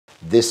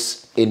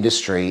This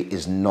industry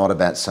is not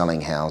about selling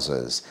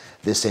houses.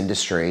 This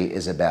industry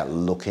is about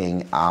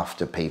looking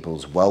after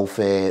people's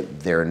welfare,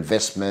 their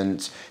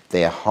investment,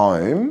 their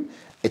home.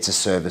 It's a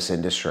service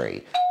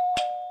industry.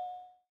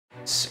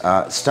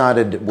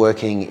 Started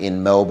working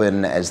in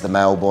Melbourne as the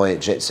mailboy at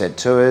Jetset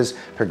Tours,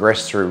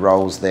 progressed through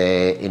roles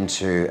there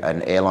into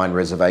an airline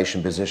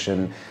reservation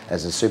position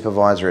as a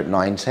supervisor at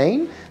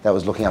 19. That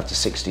was looking after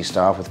 60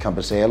 staff with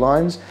Compass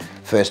Airlines.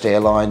 First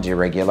airline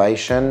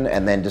deregulation,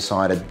 and then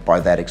decided by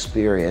that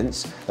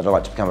experience that I'd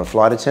like to become a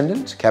flight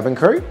attendant, cabin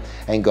crew,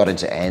 and got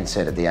into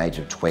Ansett at the age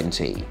of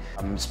 20.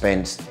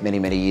 Spent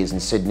many years in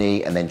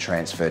Sydney and then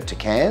transferred to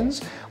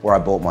Cairns, where I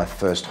bought my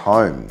first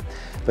home.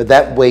 But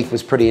that week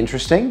was pretty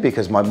interesting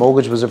because my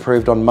mortgage was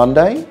approved on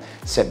Monday,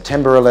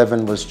 September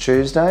 11 was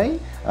Tuesday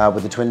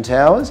with the Twin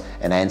Towers,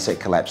 and Ansett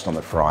collapsed on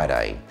the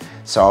Friday.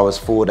 So I was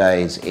 4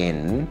 days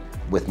in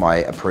with my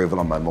approval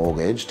on my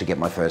mortgage to get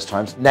my first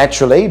home.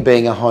 Naturally,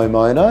 being a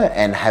homeowner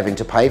and having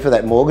to pay for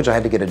that mortgage, I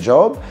had to get a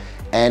job,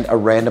 and a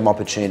random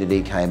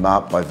opportunity came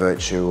up by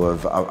virtue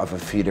of a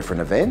few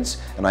different events,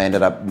 and I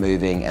ended up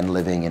moving and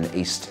living in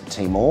East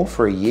Timor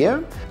for a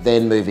year,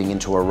 then moving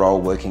into a role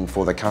working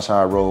for the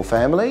Qatar royal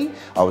family.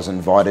 I was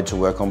invited to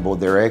work on board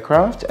their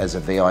aircraft as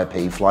a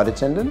VIP flight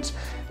attendant.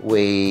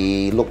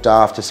 We looked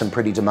after some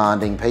pretty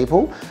demanding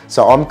people,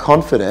 so I'm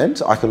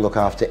confident I can look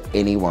after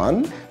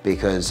anyone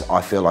because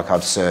I feel like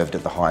I've served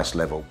at the highest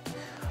level.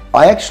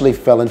 I actually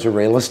fell into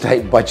real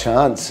estate by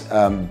chance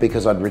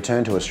because I'd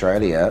returned to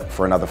Australia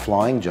for another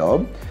flying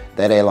job.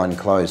 That airline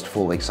closed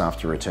 4 weeks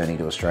after returning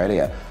to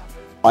Australia.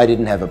 I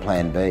didn't have a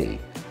plan B.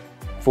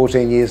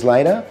 14 years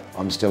later,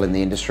 I'm still in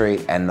the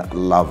industry and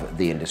love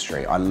the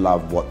industry. I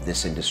love what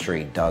this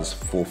industry does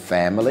for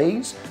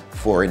families,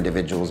 for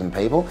individuals and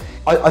people.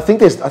 I think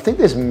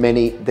there's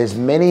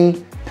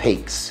many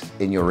peaks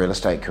in your real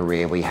estate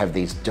career where you have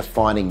these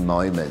defining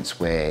moments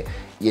where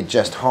you're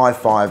just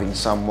high-fiving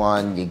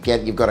someone,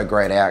 you've got a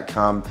great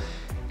outcome,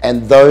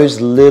 and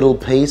those little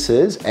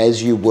pieces,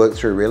 as you work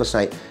through real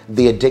estate,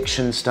 the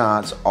addiction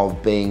starts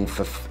of being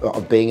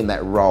in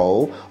that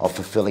role of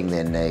fulfilling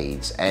their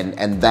needs,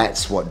 and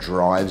that's what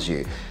drives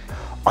you.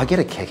 I get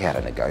a kick out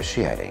of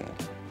negotiating.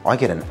 I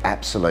get an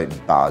absolute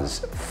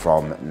buzz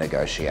from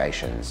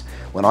negotiations.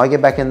 When I get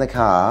back in the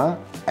car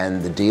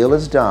and the deal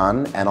is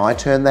done and I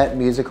turn that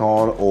music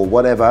on or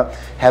whatever,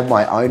 have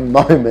my own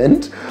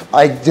moment,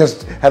 I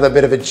just have a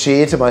bit of a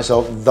cheer to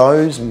myself.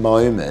 Those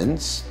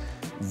moments,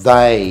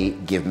 they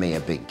give me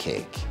a big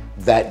kick.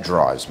 That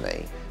drives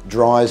me.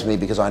 Drives me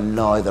because I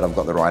know that I've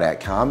got the right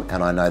outcome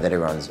and I know that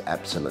everyone's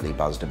absolutely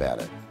buzzed about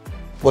it.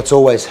 What's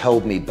always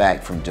held me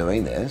back from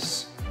doing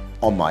this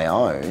on my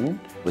own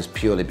was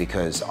purely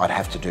because I'd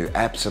have to do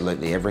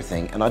absolutely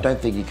everything, and I don't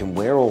think you can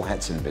wear all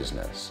hats in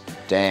business.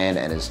 Dan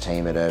and his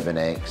team at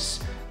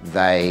UrbanX,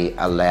 they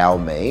allow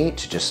me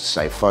to just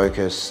stay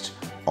focused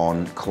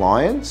on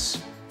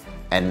clients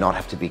and not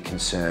have to be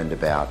concerned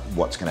about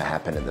what's going to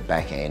happen in the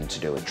back end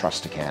to do with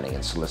trust accounting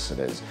and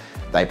solicitors.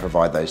 They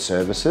provide those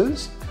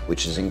services,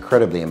 which is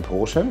incredibly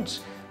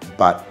important,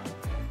 but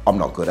I'm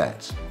not good at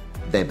it.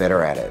 They're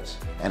better at it,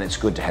 and it's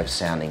good to have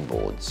sounding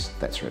boards.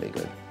 That's really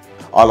good.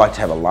 I like to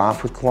have a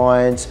laugh with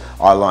clients.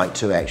 I like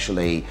to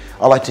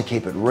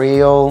keep it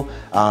real.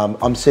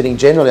 I'm sitting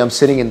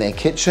in their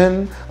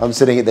kitchen. I'm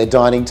sitting at their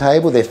dining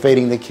table. They're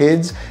feeding the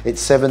kids.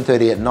 It's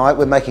 7:30 at night.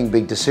 We're making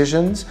big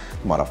decisions.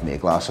 They might offer me a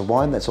glass of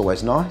wine. That's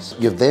always nice.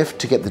 You're there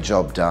to get the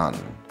job done.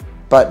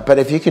 But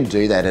if you can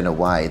do that in a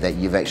way that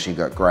you've actually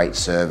got great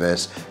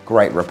service,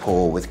 great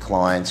rapport with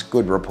clients,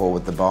 good rapport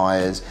with the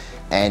buyers,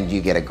 and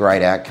you get a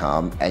great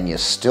outcome and you're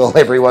still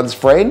everyone's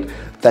friend,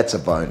 that's a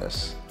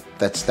bonus.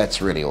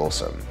 That's really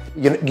awesome.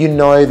 You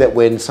know that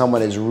when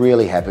someone is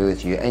really happy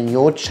with you and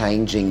you're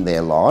changing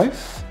their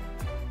life,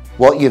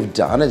 what you've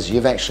done is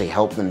you've actually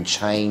helped them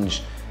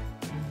change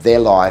their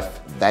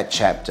life, that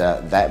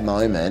chapter, that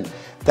moment.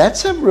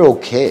 That's a real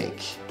kick.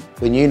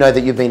 When you know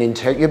that you've been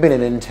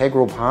an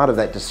integral part of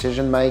that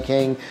decision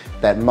making,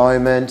 that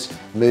moment,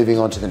 moving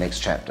on to the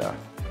next chapter.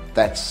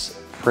 That's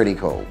pretty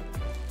cool.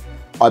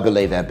 I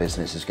believe our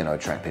business is going to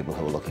attract people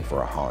who are looking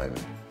for a home,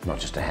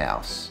 not just a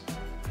house.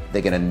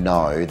 They're going to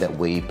know that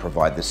we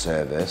provide the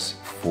service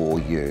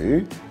for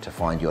you to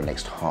find your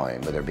next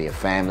home, whether it be a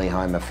family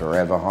home, a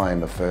forever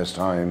home, a first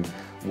home,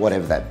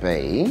 whatever that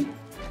be.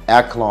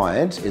 Our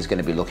client is going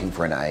to be looking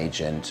for an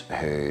agent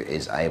who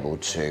is able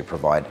to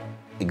provide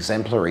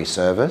exemplary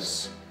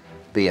service,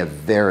 be a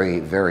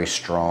very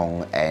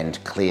strong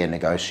and clear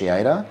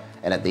negotiator,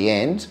 and at the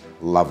end,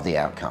 love the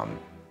outcome.